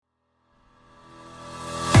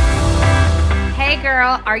Hey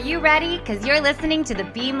girl, are you ready? Because you're listening to the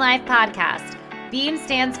Beam Life podcast. Beam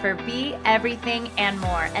stands for Be Everything and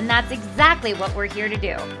More, and that's exactly what we're here to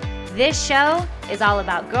do. This show is all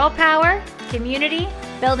about girl power, community,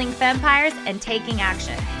 building fempires, and taking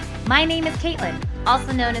action. My name is Caitlin,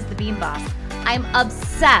 also known as the Beam Boss. I'm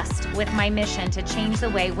obsessed with my mission to change the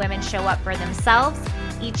way women show up for themselves,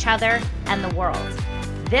 each other, and the world.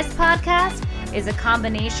 This podcast is a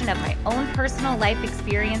combination of my own personal life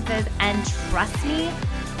experiences, and trust me,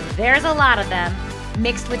 there's a lot of them,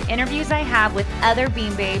 mixed with interviews I have with other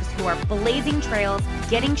Beam Babes who are blazing trails,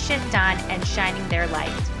 getting shit done, and shining their light.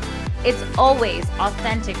 It's always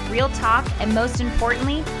authentic, real talk, and most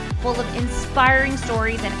importantly, full of inspiring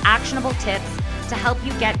stories and actionable tips to help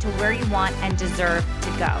you get to where you want and deserve to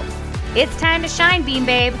go. It's time to shine, Beam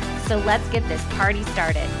Babe, so let's get this party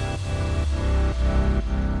started.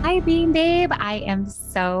 Hi, Beam Babe. I am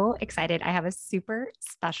so excited. I have a super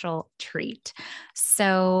special treat.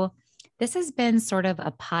 So this has been sort of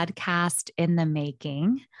a podcast in the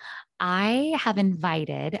making. I have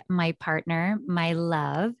invited my partner, my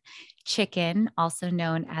love, Chicken, also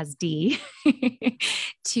known as D,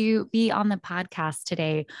 to be on the podcast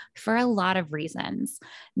today for a lot of reasons.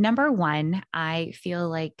 Number one, I feel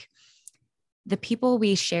like the people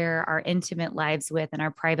we share our intimate lives with and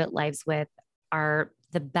our private lives with are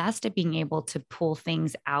the best at being able to pull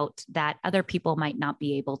things out that other people might not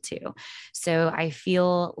be able to. So I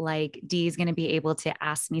feel like Dee is going to be able to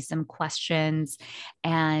ask me some questions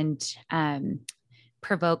and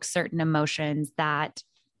provoke certain emotions that,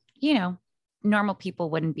 you know, normal people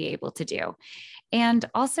wouldn't be able to do. And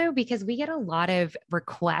also because we get a lot of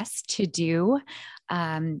requests to do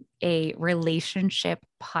a relationship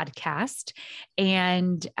podcast.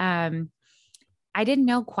 And I didn't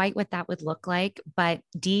know quite what that would look like, but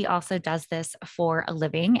Dee also does this for a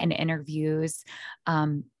living and interviews,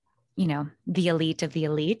 the elite of the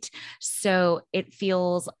elite. So it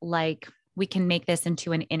feels like we can make this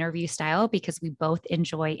into an interview style because we both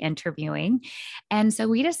enjoy interviewing. And so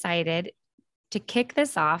we decided to kick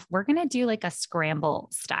this off, we're going to do like a scramble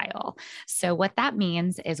style. So what that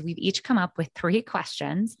means is we've each come up with 3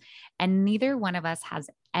 questions and neither one of us has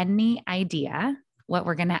any idea what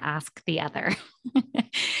we're going to ask the other.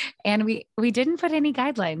 And we didn't put any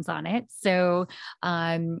guidelines on it. So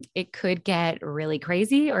it could get really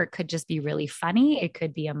crazy or it could just be really funny. It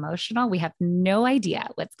could be emotional. We have no idea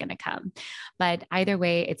what's going to come. But either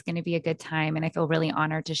way, it's going to be a good time. And I feel really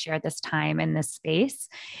honored to share this time in this space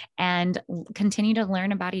and continue to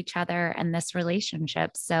learn about each other and this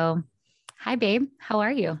relationship. So hi, babe. How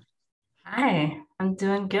are you? Hi, I'm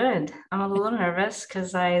doing good. I'm a little nervous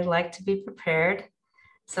because I like to be prepared.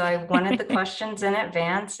 So I wanted the questions in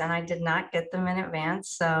advance and I did not get them in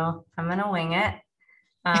advance. So I'm going to wing it.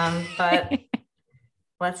 But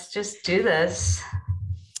let's just do this.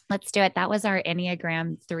 Let's do it. That was our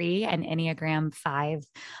Enneagram 3 and Enneagram 5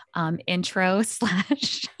 intro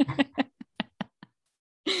slash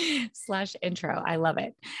intro. I love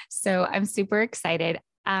it. So I'm super excited.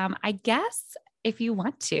 I guess if you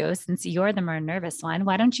want to, since you're the more nervous one,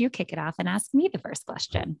 why don't you kick it off and ask me the first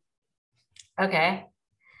question? Okay.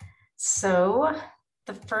 So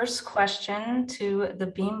the first question to the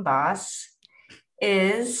Beam Boss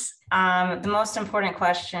is the most important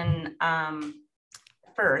question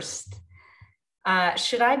first.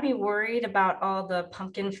 Should I be worried about all the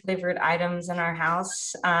pumpkin flavored items in our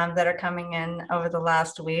house that are coming in over the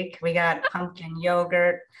last week? We got pumpkin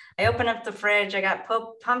yogurt. I opened up the fridge. I got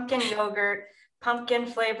pumpkin yogurt, pumpkin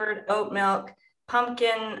flavored oat milk,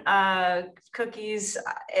 pumpkin cookies.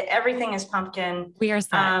 Everything is pumpkin. We are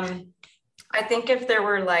set. I think if there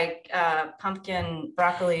were like pumpkin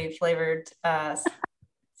broccoli flavored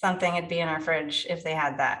something, it'd be in our fridge if they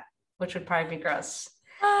had that, which would probably be gross.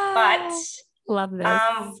 But love this.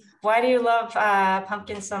 Why do you love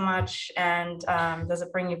pumpkin so much? And does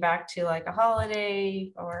it bring you back to like a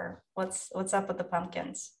holiday, or what's up with the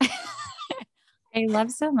pumpkins? I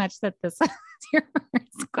love so much that this is your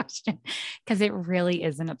first question because it really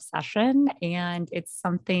is an obsession and it's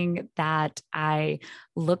something that I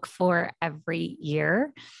look for every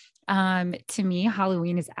year. To me,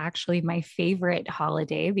 Halloween is actually my favorite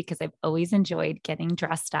holiday because I've always enjoyed getting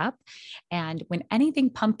dressed up. And when anything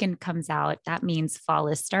pumpkin comes out, that means fall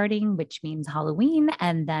is starting, which means Halloween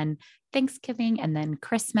and then Thanksgiving and then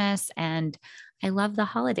Christmas. And I love the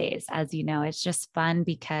holidays. As you know, it's just fun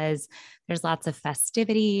because there's lots of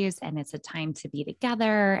festivities and it's a time to be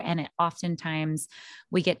together. And oftentimes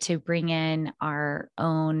we get to bring in our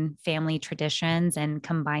own family traditions and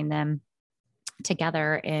combine them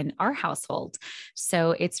together in our household.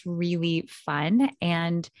 So it's really fun.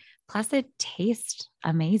 And plus, it tastes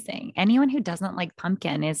amazing. Anyone who doesn't like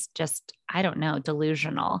pumpkin is just, I don't know,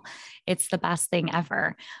 delusional. It's the best thing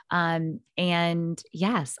ever. And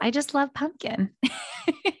yes, I just love pumpkin.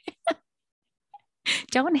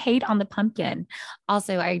 Don't hate on the pumpkin.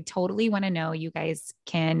 Also, I totally want to know, you guys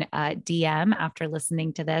can DM after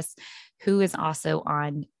listening to this, who is also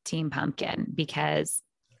on Team Pumpkin, because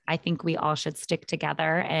I think we all should stick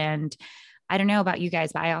together. And I don't know about you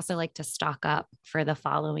guys, but I also like to stock up for the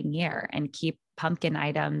following year and keep pumpkin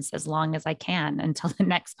items as long as I can until the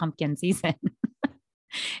next pumpkin season.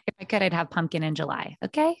 If I could, I'd have pumpkin in July.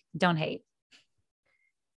 Okay. Don't hate.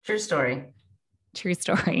 True story. True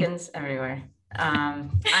story. Pumpkins everywhere.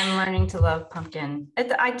 I'm learning to love pumpkin.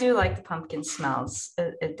 I do like the pumpkin smells.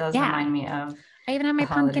 It does remind me of. I even have my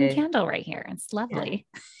pumpkin candle right here. It's lovely.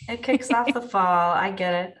 Yeah. It kicks off the fall. I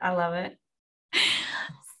get it. I love it.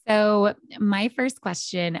 So my first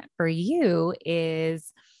question for you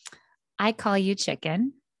is, I call you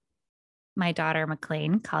Chicken. My daughter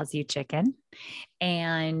McLean calls you Chicken,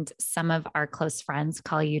 and some of our close friends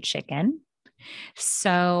call you Chicken.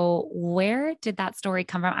 So where did that story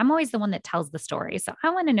come from? I'm always the one that tells the story. So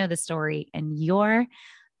I want to know the story and your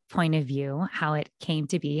point of view, how it came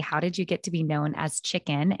to be. How did you get to be known as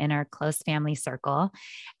Chicken in our close family circle?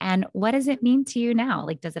 And what does it mean to you now?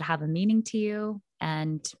 Like, does it have a meaning to you?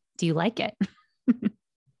 And do you like it?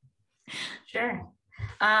 Sure.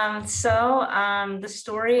 The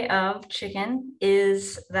story of Chicken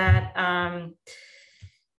is that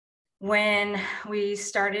when we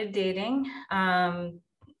started dating,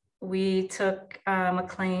 we took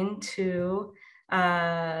McLean to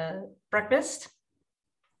breakfast.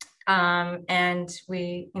 And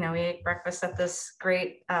we ate breakfast at this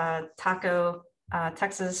great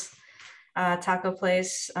Texas taco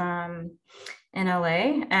place in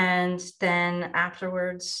LA. And then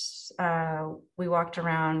afterwards, we walked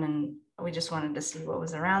around and we just wanted to see what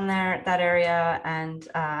was around that area. And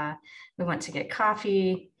we went to get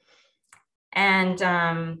coffee. And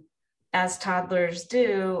as toddlers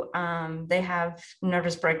do, they have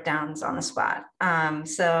nervous breakdowns on the spot.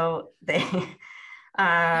 So they,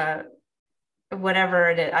 whatever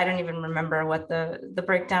it is, I don't even remember what the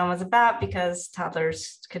breakdown was about, because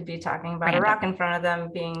toddlers could be talking about a rock in front of them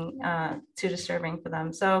being too disturbing for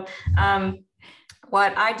them. So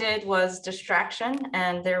what I did was distraction,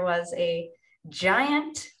 and there was a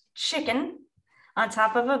giant chicken on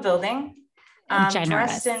top of a building,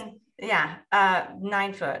 dressed in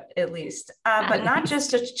 9 foot at least, but not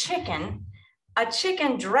just a chicken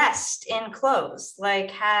dressed in clothes, like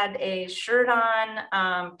had a shirt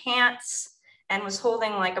on, pants, and was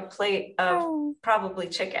holding like a plate of probably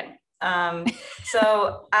chicken.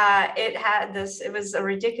 So it was a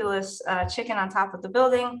ridiculous chicken on top of the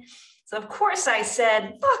building. So of course I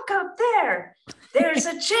said, "Look up there, there's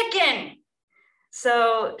a chicken."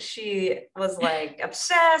 So she was like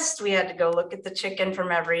obsessed. We had to go look at the chicken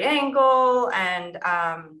from every angle. And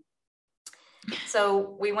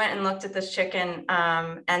so we went and looked at this chicken.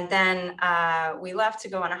 And then we left to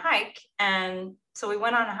go on a hike. And so we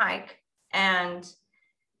went on a hike. And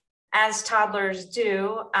as toddlers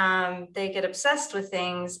do, they get obsessed with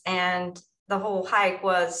things. And the whole hike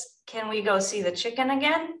was, can we go see the chicken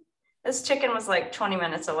again? This chicken was like 20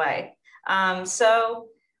 minutes away. So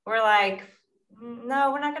we're like,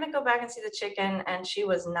 no, we're not going to go back and see the chicken. And she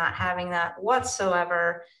was not having that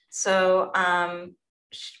whatsoever. So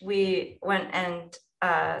we went and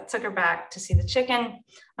took her back to see the chicken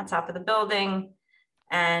on top of the building.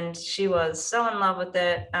 And she was so in love with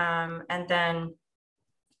it. And then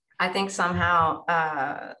I think somehow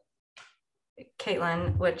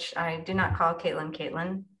Caitlin, which I do not call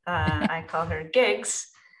Caitlin, I call her Gigs,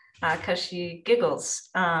 because she giggles.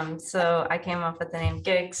 So I came up with the name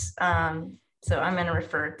Gigs. So I'm going to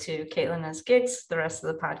refer to Caitlin as Gigs the rest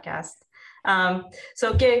of the podcast.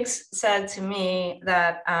 So Gigs said to me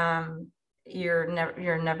that you're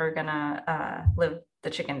never going to live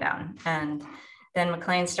the chicken down. And then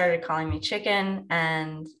McLean started calling me Chicken,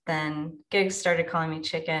 and then Gigs started calling me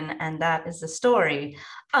Chicken. And that is the story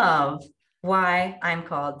of why I'm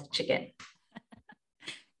called Chicken.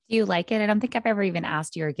 Do you like it? I don't think I've ever even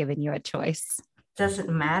asked you or given you a choice. Does it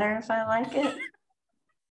matter if I like it?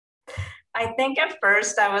 I think at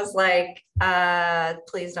first I was like,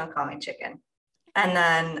 please don't call me Chicken. And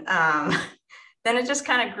then it just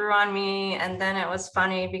kind of grew on me. And then it was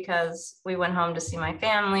funny because we went home to see my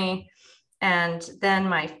family. And then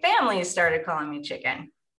my family started calling me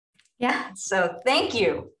Chicken. Yeah. So thank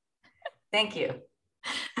you. Thank you.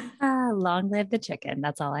 Long live the chicken.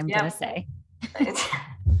 That's all I'm going to say.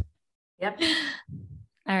 Yep.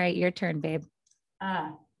 All right, your turn, babe.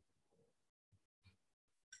 Now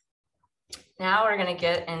we're going to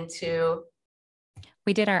get into.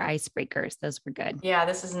 We did our icebreakers. Those were good. Yeah,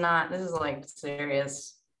 this is like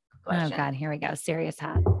serious question. Oh God, here we go. Serious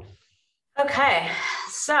hat. Okay,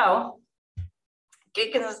 so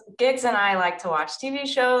Gigs and I like to watch TV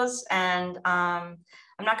shows, and I'm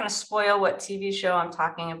not going to spoil what TV show I'm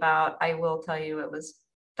talking about. I will tell you it was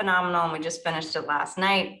phenomenal, and we just finished it last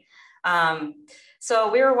night.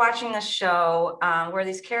 So we were watching this show where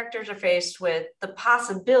these characters are faced with the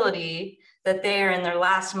possibility that they are in their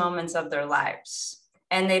last moments of their lives,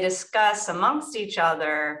 and they discuss amongst each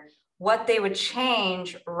other what they would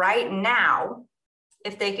change right now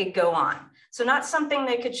if they could go on. So not something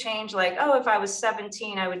they could change like, oh, if I was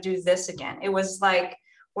 17, I would do this again. It was like,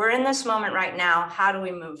 we're in this moment right now. How do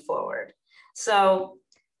we move forward? So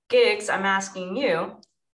Gigs, I'm asking you,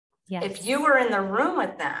 yes. If you were in the room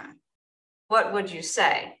with them, what would you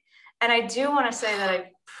say? And I do want to say that I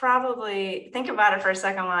probably think about it for a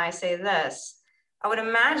second when I say this. I would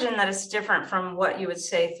imagine that it's different from what you would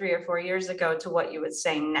say 3 or 4 years ago to what you would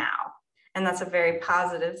say now. And that's a very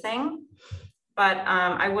positive thing. But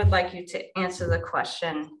I would like you to answer the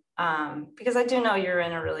question because I do know you're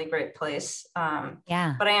in a really great place.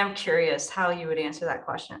 Yeah. But I am curious how you would answer that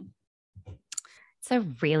question. It's a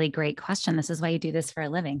really great question. This is why you do this for a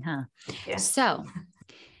living, huh? Yeah. So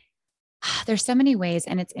there's so many ways.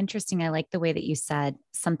 And it's interesting. I like the way that you said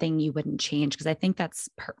something you wouldn't change, because I think that's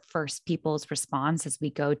first people's response as we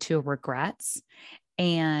go to regrets.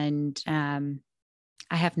 And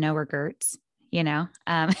I have no regrets, you know.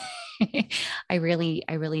 I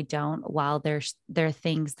really don't. While there are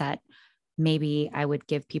things that maybe I would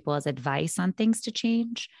give people as advice on things to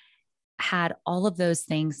change, had all of those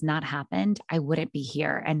things not happened, I wouldn't be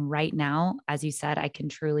here. And right now, as you said, I can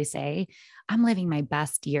truly say I'm living my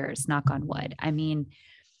best years, knock on wood. I mean,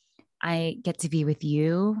 I get to be with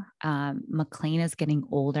you. McLean is getting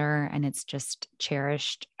older, and it's just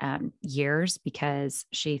cherished years because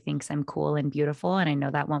she thinks I'm cool and beautiful. And I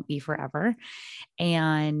know that won't be forever.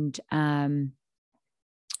 And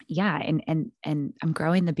yeah, and I'm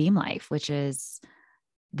growing the Beam Life, which is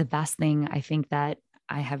the best thing I think that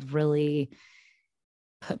I have really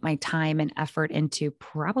put my time and effort into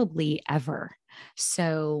probably ever.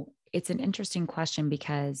 So it's an interesting question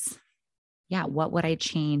because, yeah, what would I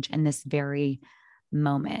change in this very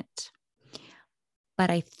moment?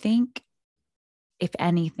 But I think, if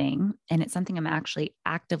anything, and it's something I'm actually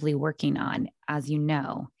actively working on, as you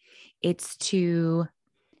know, it's to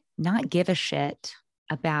not give a shit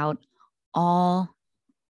about all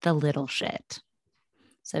the little shit.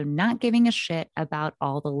 So not giving a shit about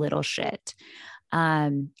all the little shit.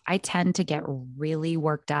 I tend to get really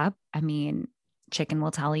worked up. I mean, Chicken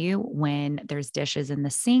will tell you when there's dishes in the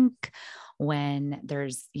sink, when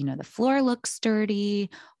there's, the floor looks dirty,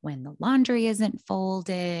 when the laundry isn't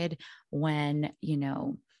folded, when,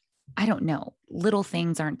 I don't know, little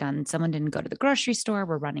things aren't done. Someone didn't go to the grocery store.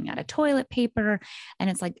 We're running out of toilet paper. And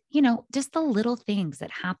it's like, just the little things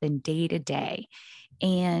that happen day to day.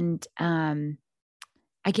 And,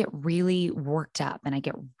 I get really worked up and I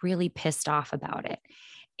get really pissed off about it.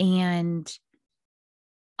 And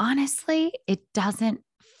honestly, it doesn't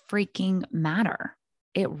freaking matter.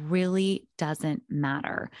 It really doesn't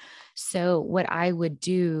matter. So what I would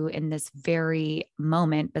do in this very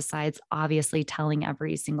moment, besides obviously telling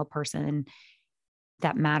every single person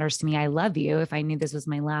that matters to me, I love you, if I knew this was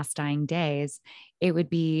my last dying days, it would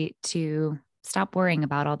be to stop worrying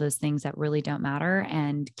about all those things that really don't matter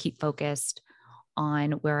and keep focused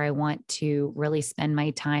on where I want to really spend my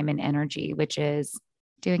time and energy, which is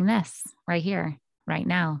doing this right here, right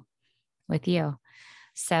now with you.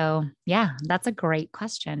 So yeah, that's a great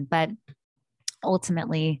question. But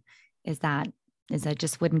ultimately is I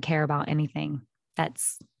just wouldn't care about anything.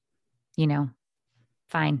 That's,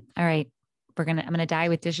 fine. All right. I'm going to die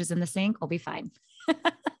with dishes in the sink. We'll be fine.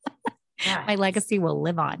 Yeah. My legacy will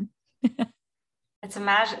live on. It's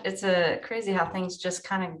a crazy how things just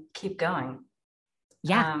kind of keep going.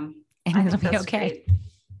 Yeah. And it'll be okay. Great.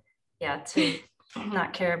 Yeah. To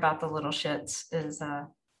not care about the little shits is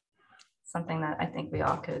something that I think we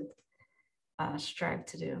all could strive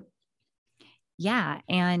to do. Yeah.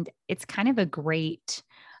 And it's kind of a great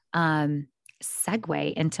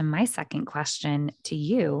segue into my second question to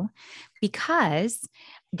you, because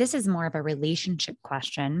this is more of a relationship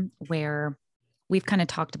question where we've kind of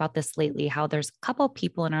talked about this lately, how there's a couple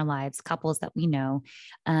people in our lives, couples that we know,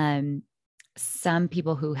 some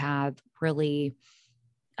people who have really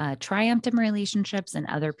triumphed in relationships and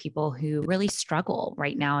other people who really struggle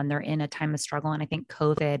right now. And they're in a time of struggle. And I think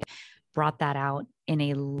COVID brought that out in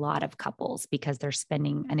a lot of couples because they're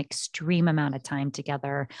spending an extreme amount of time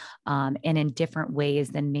together, and in different ways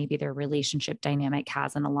than maybe their relationship dynamic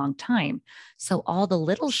has in a long time. So all the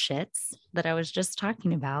little shits that I was just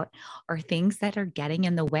talking about are things that are getting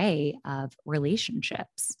in the way of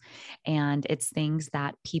relationships. And it's things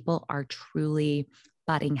that people are truly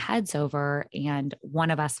butting heads over. And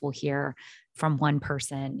one of us will hear from one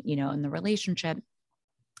person, in the relationship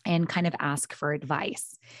and kind of ask for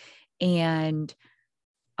advice. And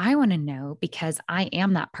I want to know, because I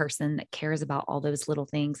am that person that cares about all those little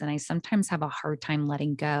things. And I sometimes have a hard time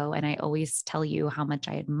letting go. And I always tell you how much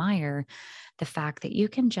I admire the fact that you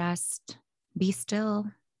can just be still,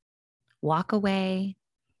 walk away,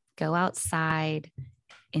 go outside,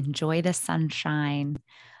 enjoy the sunshine,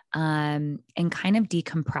 and kind of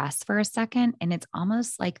decompress for a second. And it's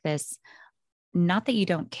almost like this, not that you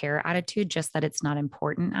don't care attitude, just that it's not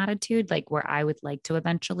important attitude, like where I would like to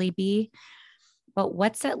eventually be. But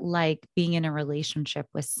what's it like being in a relationship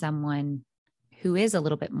with someone who is a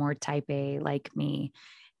little bit more type A like me,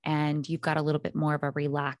 and you've got a little bit more of a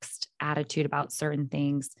relaxed attitude about certain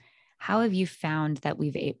things? How have you found that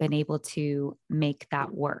we've been able to make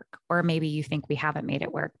that work? Or maybe you think we haven't made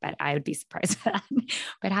it work, but I would be surprised at that.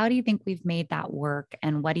 But how do you think we've made that work?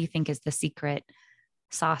 And what do you think is the secret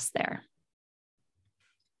sauce there?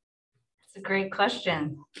 It's a great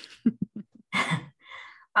question.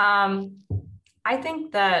 I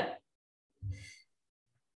think that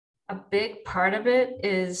a big part of it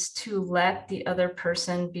is to let the other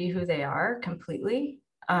person be who they are completely.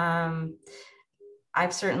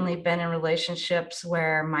 I've certainly been in relationships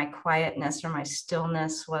where my quietness or my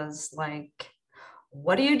stillness was like,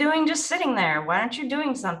 what are you doing just sitting there? Why aren't you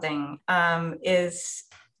doing something? Is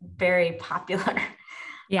very popular.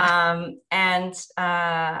 Yeah.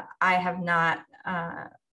 I have not,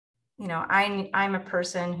 I'm a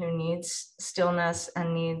person who needs stillness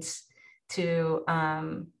and needs to,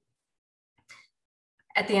 at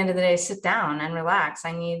the end of the day, sit down and relax.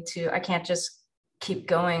 I can't just keep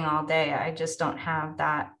going all day. I just don't have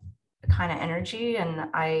that kind of energy. And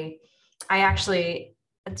I actually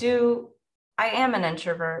I am an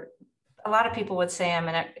introvert. A lot of people would say I'm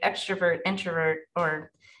an extrovert, introvert,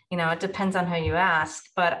 or, it depends on who you ask,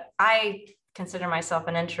 but I consider myself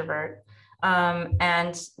an introvert.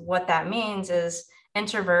 And what that means is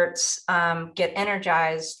introverts get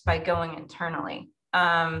energized by going internally.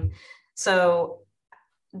 So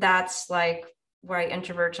that's like why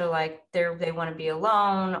introverts are like they want to be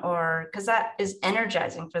alone, or because that is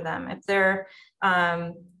energizing for them. If they're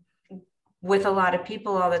with a lot of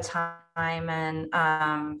people all the time, and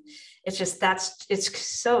it's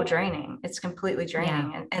so draining. It's completely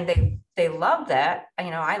draining. Yeah. And they love that.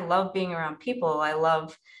 I love being around people.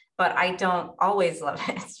 But I don't always love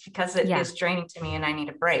it. It's because it is draining to me and I need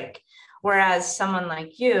a break. Whereas someone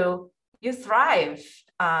like you thrive,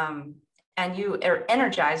 and you are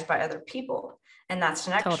energized by other people, and that's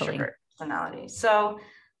an extrovert personality. So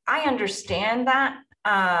I understand that,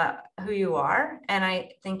 who you are, and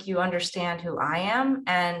I think you understand who I am.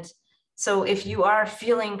 And so if you are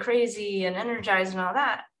feeling crazy and energized and all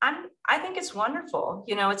that, I think it's wonderful.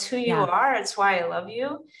 It's who you are. It's why I love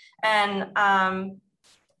you. And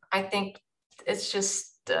I think it's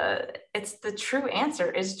just, it's the true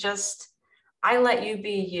answer is just, I let you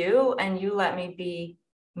be you and you let me be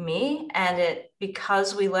me. And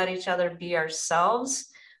because we let each other be ourselves,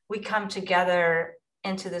 we come together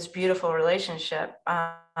into this beautiful relationship,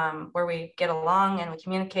 where we get along and we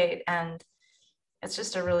communicate, and it's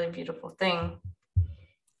just a really beautiful thing.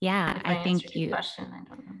 Yeah, I think you. Question, I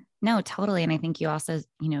don't know. No, totally. And I think you also,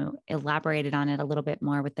 elaborated on it a little bit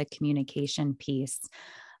more with the communication piece.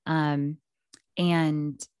 And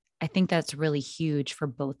I think that's really huge for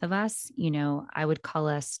both of us. I would call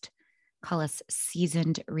us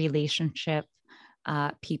seasoned relationship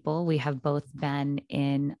people. We have both been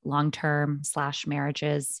in long-term /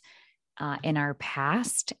 marriages in our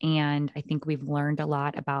past. And I think we've learned a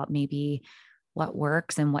lot about maybe what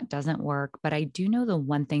works and what doesn't work. But I do know the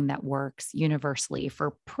one thing that works universally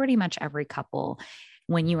for pretty much every couple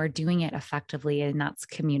when you are doing it effectively, and that's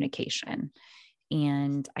communication.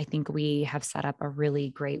 And I think we have set up a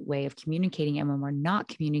really great way of communicating. And when we're not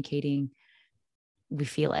communicating, we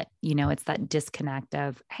feel it. It's that disconnect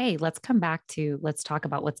of, hey, let's talk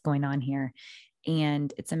about what's going on here.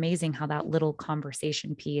 And it's amazing how that little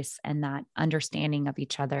conversation piece and that understanding of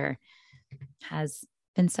each other has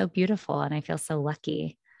been so beautiful. And I feel so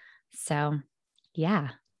lucky. So yeah,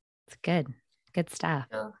 it's good stuff.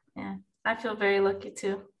 Yeah, I feel very lucky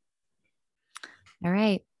too. All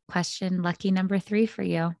right. Question lucky number 3 for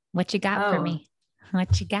you. What you got for me?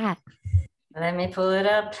 What you got? Let me pull it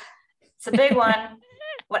up. It's a big one.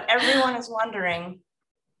 What everyone is wondering.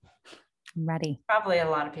 I'm ready. Probably a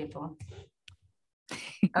lot of people.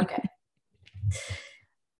 Okay.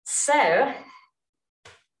 So,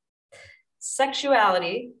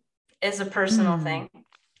 sexuality is a personal thing.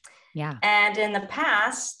 Yeah. And in the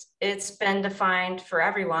past, it's been defined for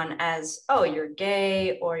everyone as, oh, you're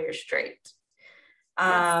gay or you're straight.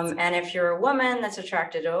 Yes. And if you're a woman that's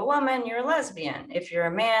attracted to a woman, you're a lesbian. If you're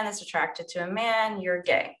a man that's attracted to a man, you're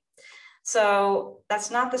gay. So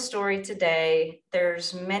that's not the story today.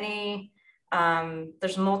 There's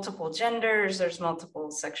multiple genders, there's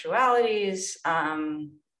multiple sexualities.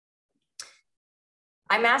 I'm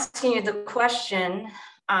asking you the question,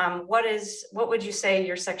 what would you say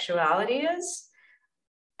your sexuality is?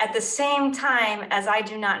 At the same time as I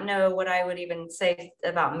do not know what I would even say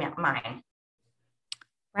about mine.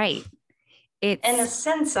 Right. It's in the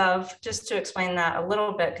sense of, just to explain that a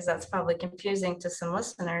little bit, because that's probably confusing to some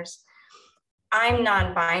listeners, I'm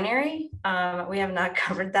non-binary. We have not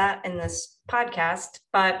covered that in this podcast,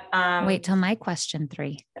 but wait till my question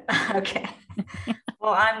 3. Okay.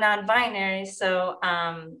 Well, I'm non-binary, so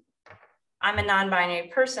I'm a non-binary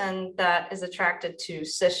person that is attracted to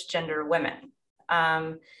cisgender women.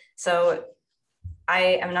 So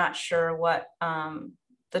I am not sure what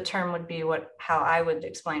the term would be, how I would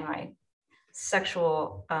explain my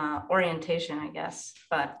sexual orientation, I guess.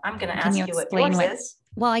 But I'm going to ask you what yours is.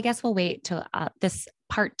 Well, I guess we'll wait till this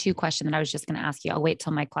part 2 question that I was just going to ask you. I'll wait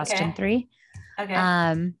till my question 3.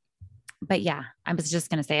 Okay. But yeah, I was just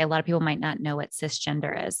going to say a lot of people might not know what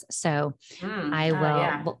cisgender is. So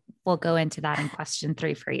we'll go into that in question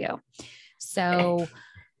 3 for you. So,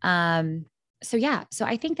 so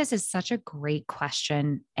I think this is such a great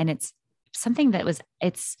question. And it's something that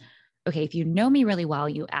it's okay. If you know me really well,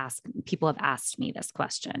 people have asked me this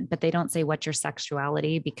question, but they don't say, what's your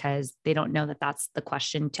sexuality? Because they don't know that that's the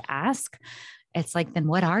question to ask. It's like, then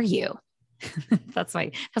what are you? That's why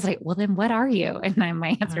I was like, well, then what are you? And then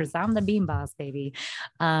my answer is, I'm the bean boss, baby.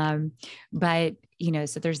 But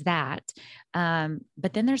so there's that.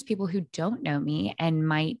 But then there's people who don't know me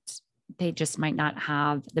and they just might not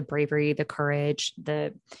have the bravery, the courage,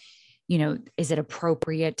 is it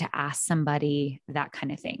appropriate to ask somebody, that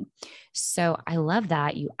kind of thing. So I love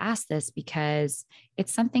that you asked this because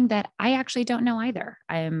it's something that I actually don't know either.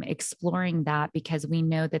 I'm exploring that because we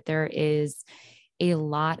know that there is a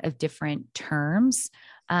lot of different terms.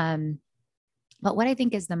 But what I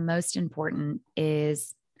think is the most important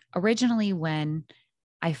is originally when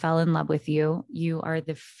I fell in love with you, you are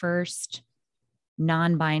the first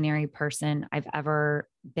non-binary person I've ever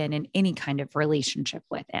been in any kind of relationship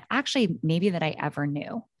with. And actually, maybe that I ever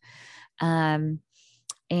knew. And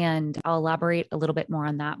I'll elaborate a little bit more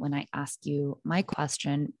on that when I ask you my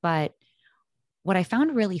question. But what I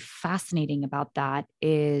found really fascinating about that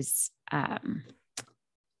is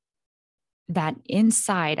that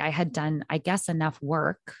inside I had done, I guess, enough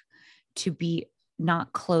work to be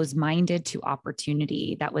not closed-minded to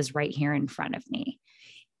opportunity that was right here in front of me.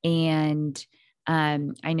 And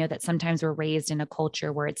I know that sometimes we're raised in a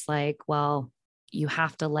culture where it's like, well, you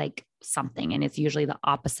have to like something, and it's usually the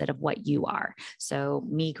opposite of what you are. So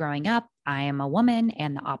me growing up, I am a woman,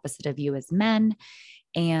 and the opposite of you is men,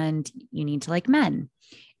 and you need to like men.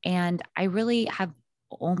 And I really have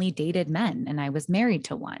only dated men, and I was married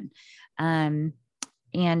to one. And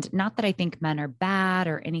not that I think men are bad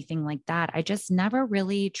or anything like that. I just never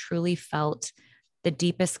really truly felt the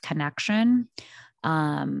deepest connection.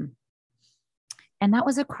 And that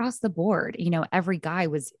was across the board. Every guy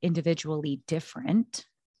was individually different,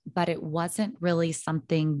 but it wasn't really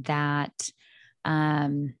something that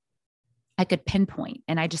I could pinpoint.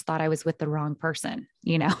 And I just thought I was with the wrong person,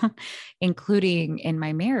 including in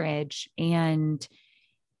my marriage. And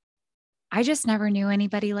I just never knew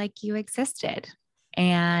anybody like you existed.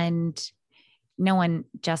 And no one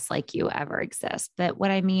just like you ever exists. But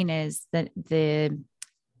what I mean is that the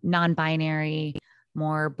non-binary,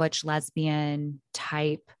 more butch lesbian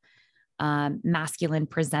type, masculine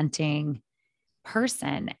presenting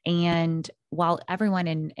person. And while everyone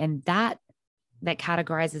in that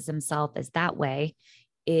categorizes himself as that way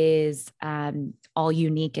is all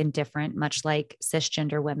unique and different, much like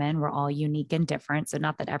cisgender women, we're all unique and different. So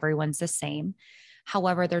not that everyone's the same.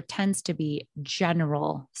 However, there tends to be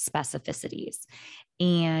general specificities.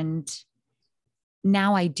 And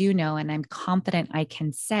now I do know, and I'm confident I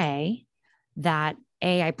can say that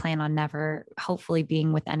A, I plan on never hopefully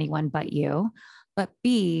being with anyone but you, but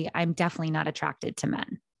B, I'm definitely not attracted to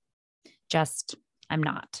men. I'm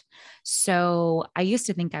not. So I used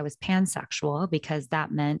to think I was pansexual because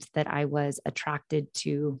that meant that I was attracted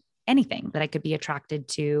to anything, that I could be attracted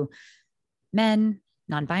to men,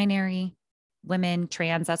 non-binary, women,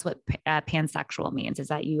 trans. That's what pansexual means, is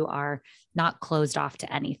that you are not closed off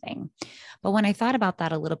to anything. But when I thought about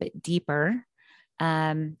that a little bit deeper,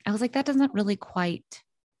 I was like, that doesn't really quite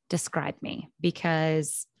describe me,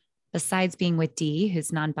 because besides being with D,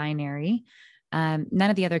 who's non-binary, none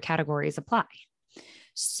of the other categories apply.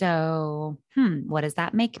 So, what does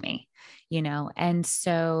that make me? And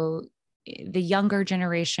so the younger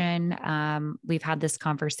generation, we've had this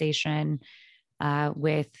conversation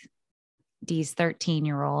with D's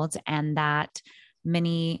 13-year-olds, and that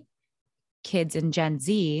many kids in Gen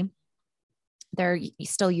Z, they're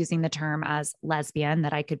still using the term as lesbian,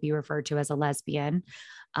 that I could be referred to as a lesbian.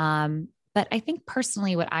 But I think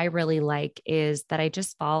personally, what I really like is that I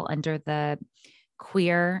just fall under the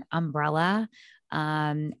queer umbrella.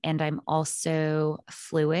 And I'm also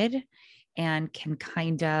fluid and can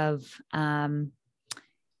kind of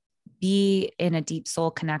be in a deep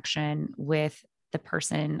soul connection with the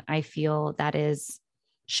person I feel that is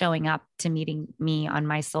showing up to meeting me on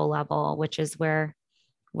my soul level, which is where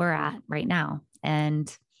we're at right now.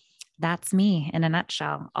 And that's me in a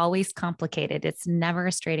nutshell. Always complicated. It's never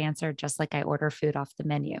a straight answer, just like I order food off the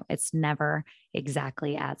menu. It's never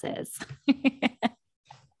exactly as is.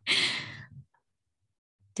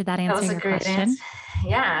 Did that answer your question? Answer.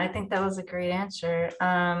 Yeah, I think that was a great answer.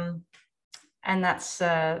 And that's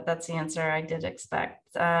the answer I did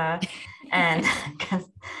expect. And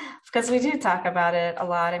because we do talk about it a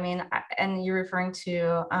lot. I mean, and you're referring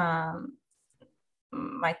to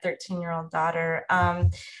my 13-year-old daughter.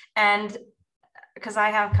 And because I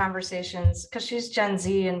have conversations, because she's Gen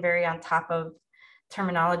Z and very on top of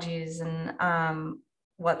terminologies and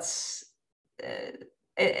what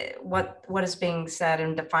is being said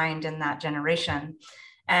and defined in that generation.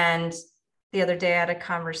 And the other day I had a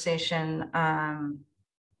conversation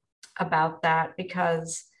about that,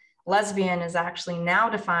 because lesbian is actually now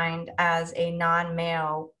defined as a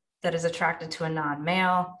non-male that is attracted to a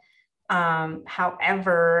non-male.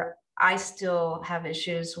 However, I still have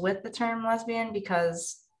issues with the term lesbian,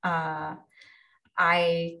 because I'm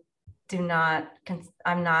not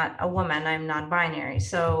a woman, I'm non-binary.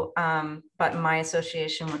 So, but my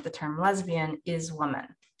association with the term lesbian is woman.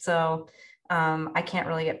 So I can't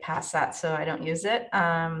really get past that, so I don't use it.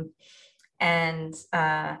 And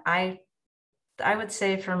I would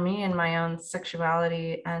say for me in my own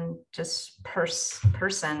sexuality and just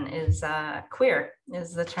person is queer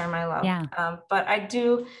is the term I love. Yeah. But I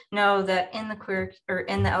do know that in the queer or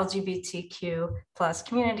in the LGBTQ plus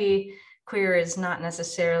community, queer is not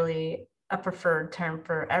necessarily a preferred term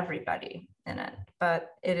for everybody in it,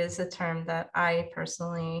 but it is a term that I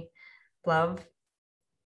personally love.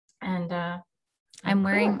 And I'm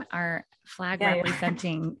wearing our flag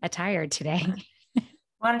representing attire today.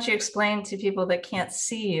 Why don't you explain to people that can't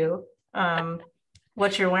see you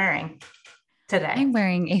what you're wearing today? I'm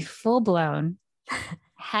wearing a full-blown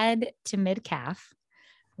head to mid-calf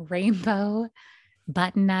rainbow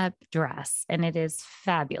button-up dress, and it is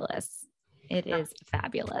fabulous. It is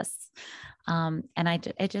fabulous. And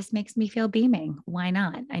it just makes me feel beaming. Why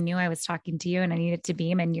not? I knew I was talking to you and I needed to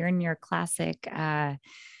beam, and you're in your classic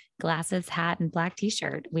glasses, hat, and black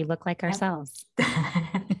t-shirt. We look like ourselves.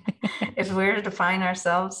 If we're to define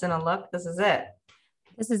ourselves in a look, this is it.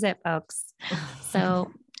 This is it, folks.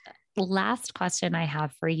 So last question I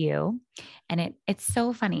have for you, and it's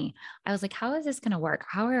so funny. I was like, how is this going to work?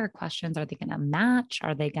 How are our questions? Are they going to match?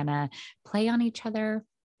 Are they going to play on each other?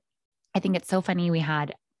 I think it's so funny. We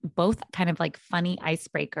had both kind of like funny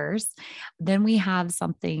icebreakers. Then we have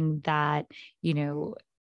something that,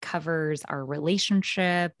 covers our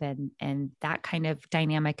relationship and that kind of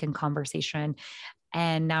dynamic and conversation.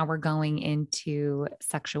 And now we're going into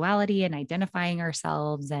sexuality and identifying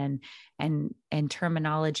ourselves and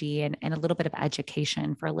terminology and a little bit of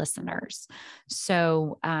education for listeners.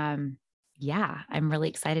 So yeah, I'm really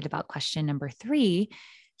excited about question number 3.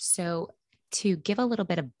 So to give a little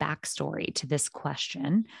bit of backstory to this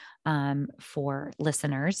question for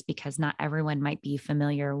listeners, because not everyone might be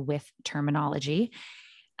familiar with terminology.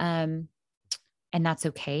 And that's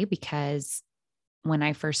okay, because when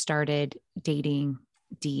I first started dating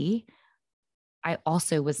D, I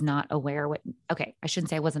also was not aware I shouldn't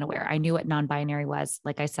say I wasn't aware. I knew what non-binary was.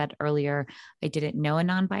 Like I said earlier, I didn't know a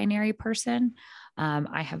non-binary person.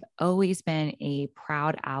 I have always been a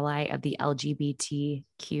proud ally of the LGBTQIA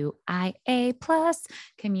plus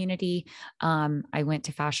community. I went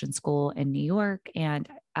to fashion school in New York, and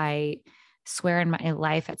I swear in my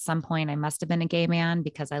life at some point I must have been a gay man,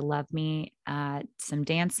 because I love me some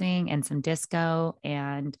dancing and some disco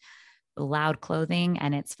and loud clothing,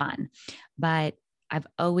 and it's fun. But I've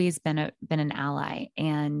always been an ally.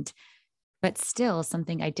 And but still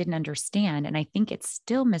something I didn't understand. And I think it's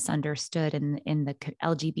still misunderstood in the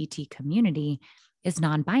LGBT community is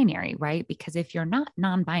non-binary, right? Because if you're not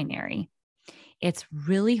non-binary, it's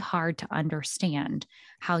really hard to understand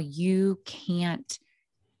how you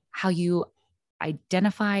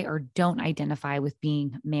identify or don't identify with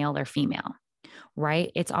being male or female,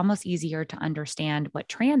 right? It's almost easier to understand what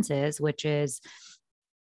trans is, which is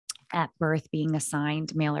at birth being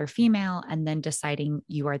assigned male or female, and then deciding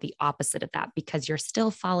you are the opposite of that because you're still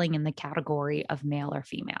falling in the category of male or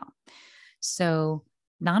female. So,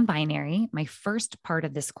 non binary, my first part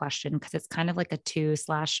of this question, because it's kind of like a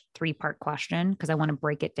 2/3 part question, because I want to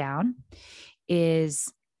break it down, is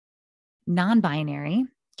non binary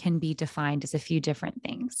can be defined as a few different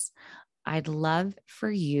things. I'd love for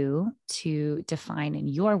you to define in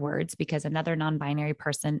your words, because another non binary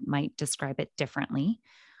person might describe it differently.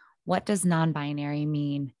 What does non-binary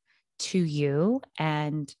mean to you,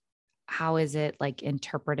 and how is it like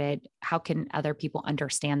interpreted? How can other people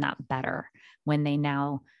understand that better when they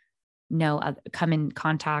now come in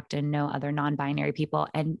contact and know other non-binary people,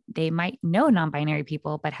 and they might know non-binary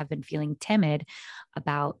people but have been feeling timid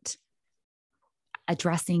about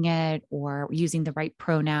addressing it or using the right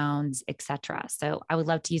pronouns, etc. So I would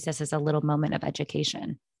love to use this as a little moment of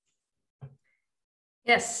education.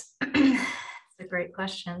 Yes, it's a great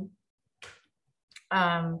question.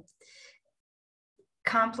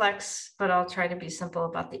 Complex, but I'll try to be simple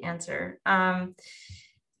about the answer.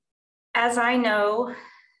 As I know,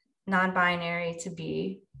 non-binary to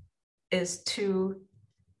be is two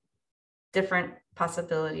different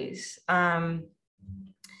possibilities.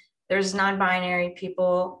 There's non-binary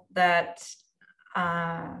people that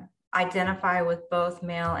identify with both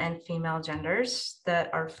male and female genders,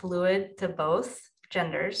 that are fluid to both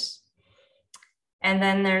genders. And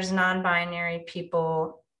then there's non-binary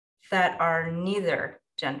people that are neither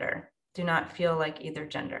gender, do not feel like either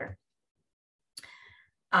gender.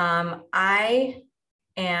 I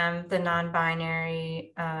am the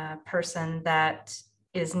non-binary person that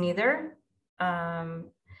is neither.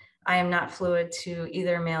 I am not fluid to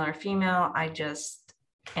either male or female. I just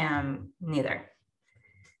am neither.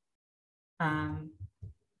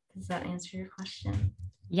 Does that answer your question?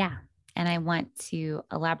 Yeah. And I want to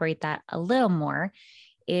elaborate that a little more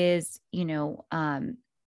is,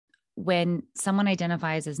 when someone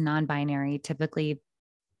identifies as non-binary, typically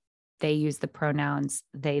they use the pronouns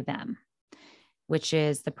they, them, which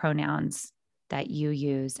is the pronouns that you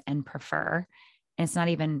use and prefer. And it's not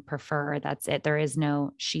even prefer, that's it. There is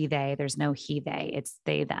no she, they, there's no he, they, it's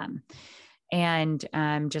they, them. And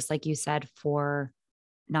just like you said, for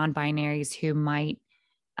non-binaries who might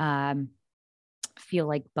feel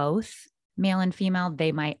like both male and female,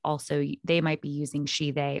 they might be using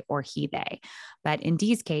she, they, or he, they. But in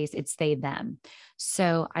Dee's case, it's they, them.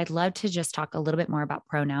 So I'd love to just talk a little bit more about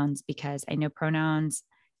pronouns, because I know pronouns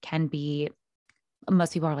can be,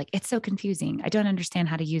 most people are like, it's so confusing. I don't understand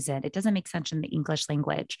how to use it. It doesn't make sense in the English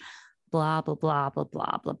language, blah, blah, blah, blah,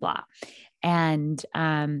 blah, blah, blah. And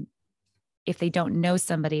if they don't know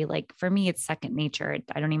somebody, like for me, it's second nature.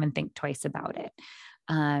 I don't even think twice about it,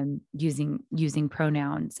 using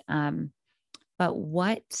pronouns. But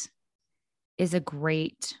what is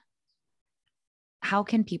how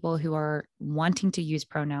can people who are wanting to use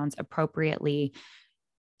pronouns appropriately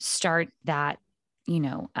start that,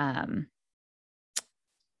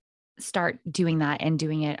 start doing that and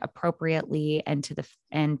doing it appropriately, and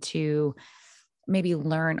to maybe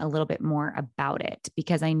learn a little bit more about it?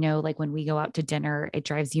 Because I know, like, when we go out to dinner, it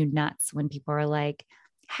drives you nuts when people are like,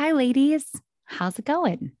 hi ladies, how's it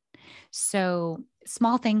going? So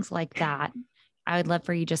small things like that, I would love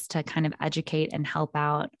for you just to kind of educate and help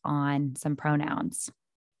out on some pronouns.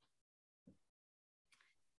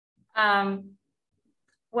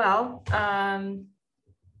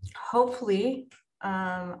 Hopefully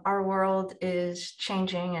our world is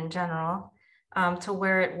changing in general, to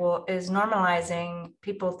where is normalizing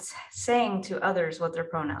people saying to others what their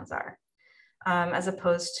pronouns are, as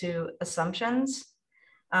opposed to assumptions.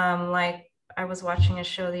 Like, I was watching a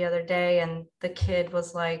show the other day, and the kid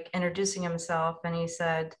was like introducing himself, and he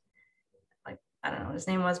said, like, I don't know what his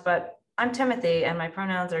name was, but I'm Timothy and my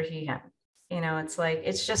pronouns are he, him. It's like,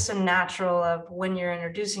 it's just a natural of when you're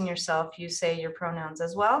introducing yourself, you say your pronouns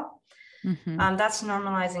as well. Mm-hmm. That's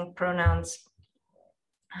normalizing pronouns.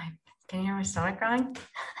 Can you hear my stomach growling?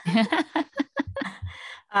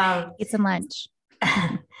 Eat some lunch.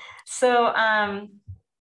 So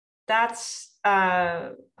that's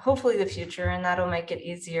hopefully the future, and that'll make it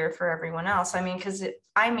easier for everyone else. I mean, because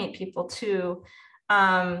I meet people too,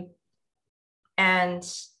 and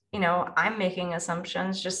I'm making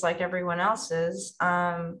assumptions just like everyone else is,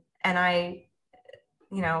 And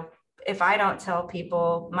if I don't tell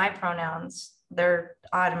people my pronouns, they're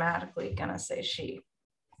automatically going to say she.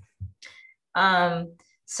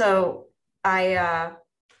 So I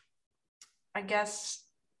guess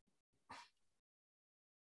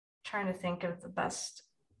trying to think of the best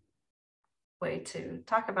way to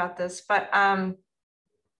talk about this, but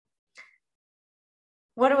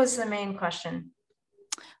what was the main question?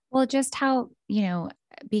 Well, just how,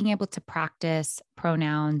 being able to practice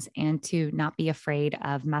pronouns and to not be afraid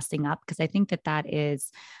of messing up. Because I think that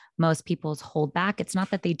is most people's holdback. It's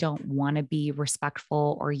not that they don't want to be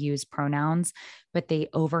respectful or use pronouns, but they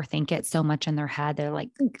overthink it so much in their head. They're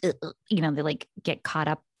like, they like get caught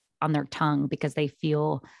up on their tongue because they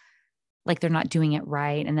feel like they're not doing it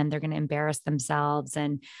right. And then they're going to embarrass themselves.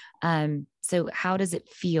 And so how does it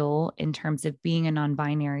feel in terms of being a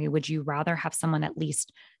non-binary? Would you rather have someone at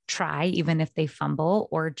least try, even if they fumble,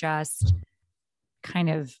 or just kind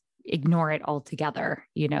of ignore it altogether,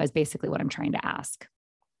 is basically what I'm trying to ask.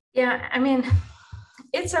 Yeah. I mean,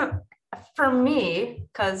 for me,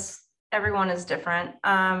 because everyone is different.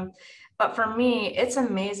 But for me, it's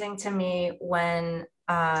amazing to me when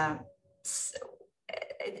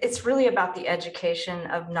it's really about the education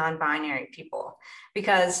of non-binary people,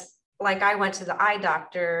 because like I went to the eye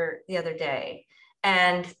doctor the other day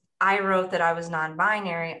and I wrote that I was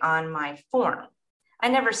non-binary on my form. I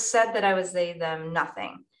never said that I was they, them,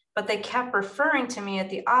 nothing, but they kept referring to me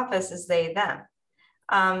at the office as they, them.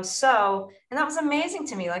 And that was amazing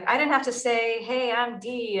to me. Like, I didn't have to say, hey, I'm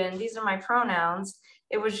D and these are my pronouns.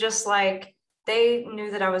 It was just like, they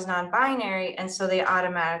knew that I was non-binary. And so they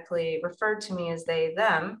automatically referred to me as they,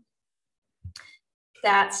 them.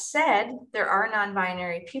 That said, there are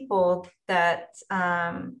non-binary people that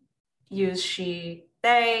use she,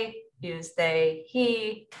 they, use they,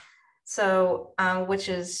 he. So, which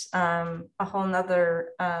is a whole nother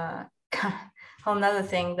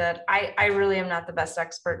thing that I really am not the best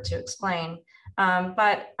expert to explain.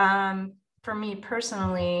 But for me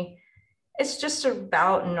personally, it's just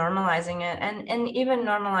about normalizing it and even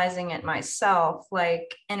normalizing it myself,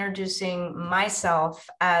 like introducing myself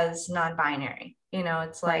as non-binary.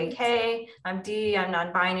 It's like, right. Hey, I'm D, I'm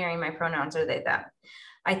non-binary, my pronouns are they, them.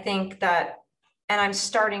 I think that, and I'm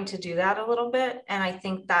starting to do that a little bit. And I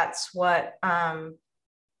think that's what, and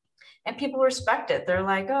people respect it. They're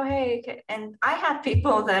like, oh, hey. And I have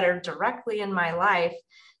people that are directly in my life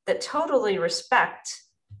that totally respect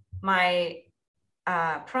my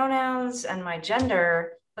pronouns and my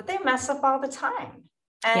gender, but they mess up all the time.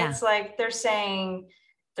 And It's like, they're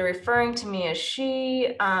referring to me as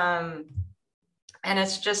she. And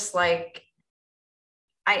it's just like,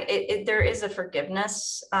 there is a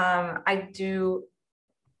forgiveness. I do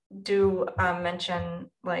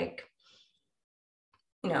mention, like,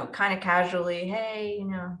 kind of casually, hey,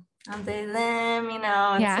 I'm they, them,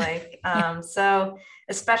 it's like, so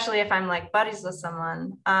especially if I'm like buddies with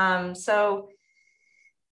someone.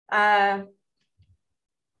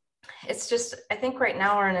 It's just, I think right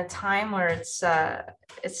now we're in a time where it's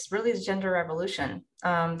really the gender revolution.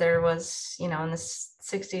 There was, in the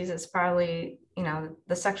 60s, it's probably,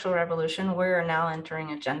 the sexual revolution. We're now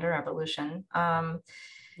entering a gender revolution.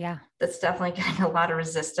 That's definitely getting a lot of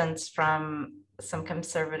resistance from some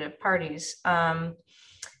conservative parties.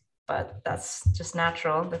 But that's just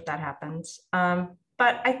natural that happens.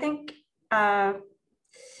 But I think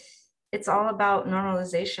it's all about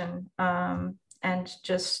normalization and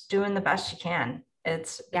just doing the best you can.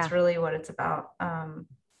 It's really what it's about.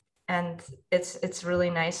 And it's really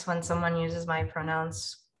nice when someone uses my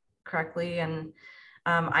pronouns correctly. And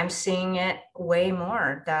I'm seeing it way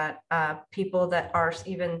more that people that are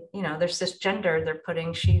even, they're cisgender, they're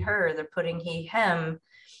putting she, her, they're putting he, him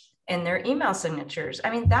in their email signatures.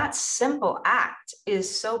 I mean, that simple act is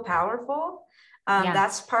so powerful.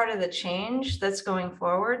 That's part of the change that's going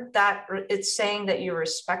forward, that it's saying that you're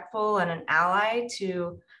respectful and an ally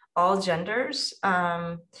to all genders.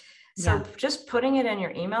 So just putting it in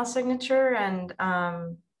your email signature, and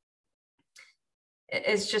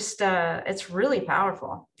it's just, it's really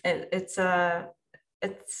powerful. It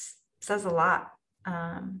says a lot.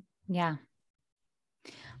 I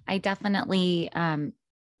definitely,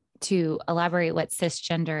 to elaborate what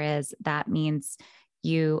cisgender is, that means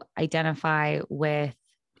you identify with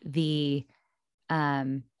the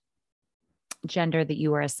gender that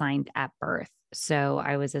you were assigned at birth. So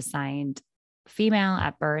I was assigned female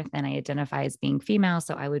at birth and I identify as being female.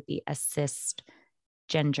 So I would be a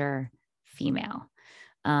cisgender female.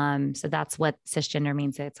 So that's what cisgender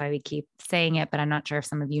means. That's why we keep saying it, but I'm not sure if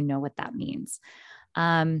some of you know what that means.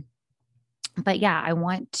 But yeah, I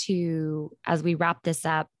want to, as we wrap this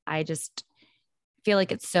up, I just feel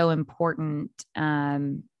like it's so important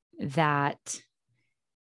that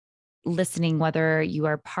listening, whether you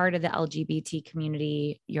are part of the LGBT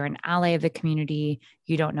community, you're an ally of the community,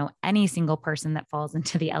 you don't know any single person that falls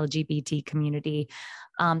into the LGBT community,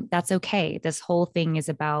 that's okay. This whole thing is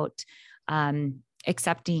about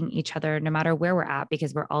accepting each other no matter where we're at,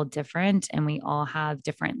 because we're all different and we all have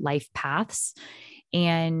different life paths.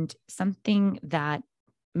 And something that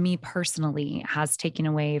me personally has taken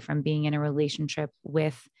away from being in a relationship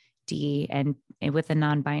with D and with a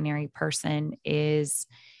non-binary person is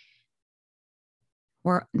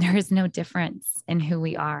there is no difference in who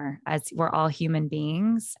we are, as we're all human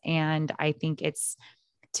beings. And I think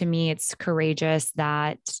to me, it's courageous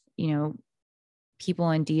that,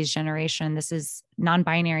 people in Dee's generation, this is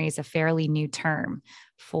non-binary is a fairly new term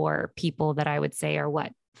for people that I would say are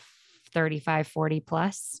 35, 40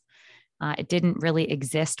 plus. It didn't really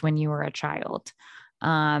exist when you were a child.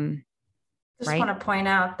 Just want to point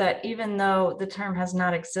out that even though the term has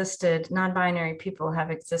not existed, non-binary people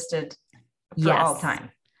have existed for all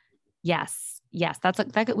time. Yes.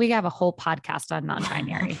 We have a whole podcast on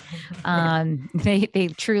non-binary. They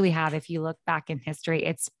truly have. If you look back in history,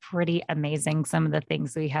 it's pretty amazing some of the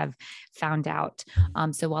things we have found out.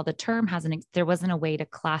 So while the term there wasn't a way to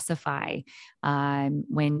classify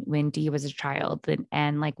when Dee was a child,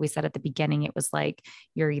 and like we said at the beginning, it was like,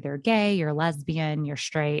 you're either gay, you're lesbian, you're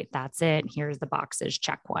straight. That's it. Here's the boxes.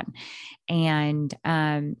 Check one. And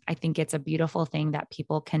I think it's a beautiful thing that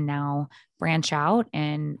people can now branch out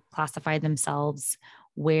and classify themselves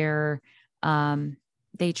where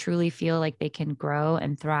they truly feel like they can grow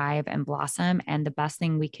and thrive and blossom. And the best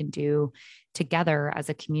thing we can do together as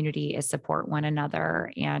a community is support one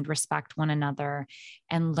another and respect one another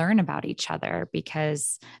and learn about each other,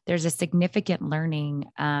 because there's a significant learning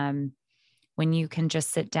when you can just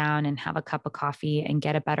sit down and have a cup of coffee and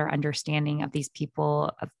get a better understanding of these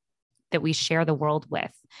people that we share the world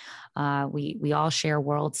with. We all share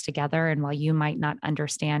worlds together. And while you might not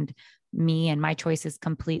understand me and my choices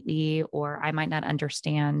completely, or I might not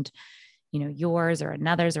understand, yours or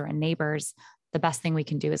another's or a neighbor's, the best thing we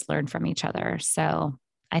can do is learn from each other. So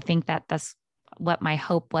I think that that's what my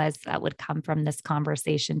hope was that would come from this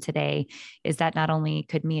conversation today, is that not only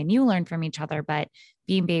could me and you learn from each other, but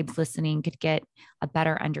Bean Babes listening could get a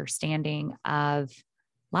better understanding of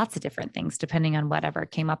lots of different things, depending on whatever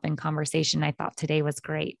came up in conversation. I thought today was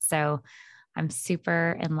great. So I'm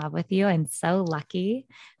super in love with you and so lucky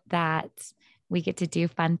that we get to do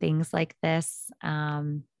fun things like this.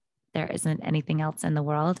 There isn't anything else in the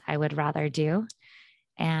world I would rather do.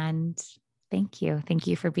 And thank you. Thank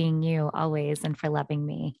you for being you always and for loving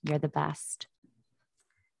me. You're the best.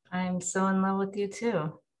 I'm so in love with you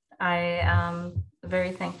too. I am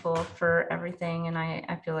very thankful for everything. And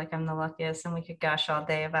I feel like I'm the luckiest, and we could gush all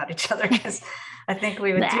day about each other because I think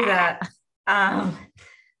we would do that.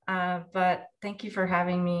 But thank you for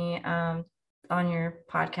having me on your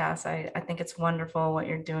podcast. I think it's wonderful what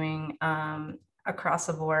you're doing across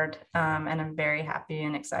the board. And I'm very happy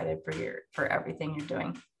and excited for everything you're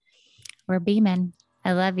doing. We're beaming.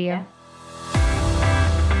 I love you. Yeah.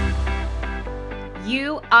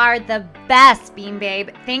 You are the best, Bean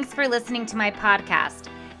Babe. Thanks for listening to my podcast.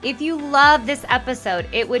 If you love this episode,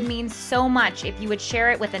 it would mean so much if you would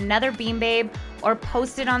share it with another Bean Babe or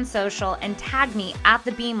post it on social and tag me at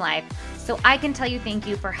The Beam Life so I can tell you thank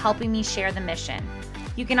you for helping me share the mission.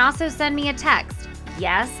 You can also send me a text,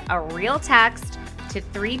 yes, a real text, to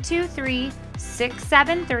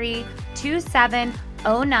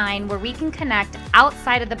 323-673-2709 where we can connect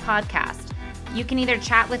outside of the podcast. You can either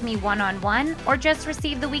chat with me one-on-one or just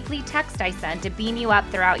receive the weekly text I send to beam you up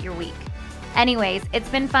throughout your week. Anyways, it's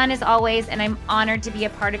been fun as always, and I'm honored to be a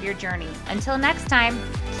part of your journey. Until next time,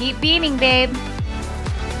 keep beaming, babe.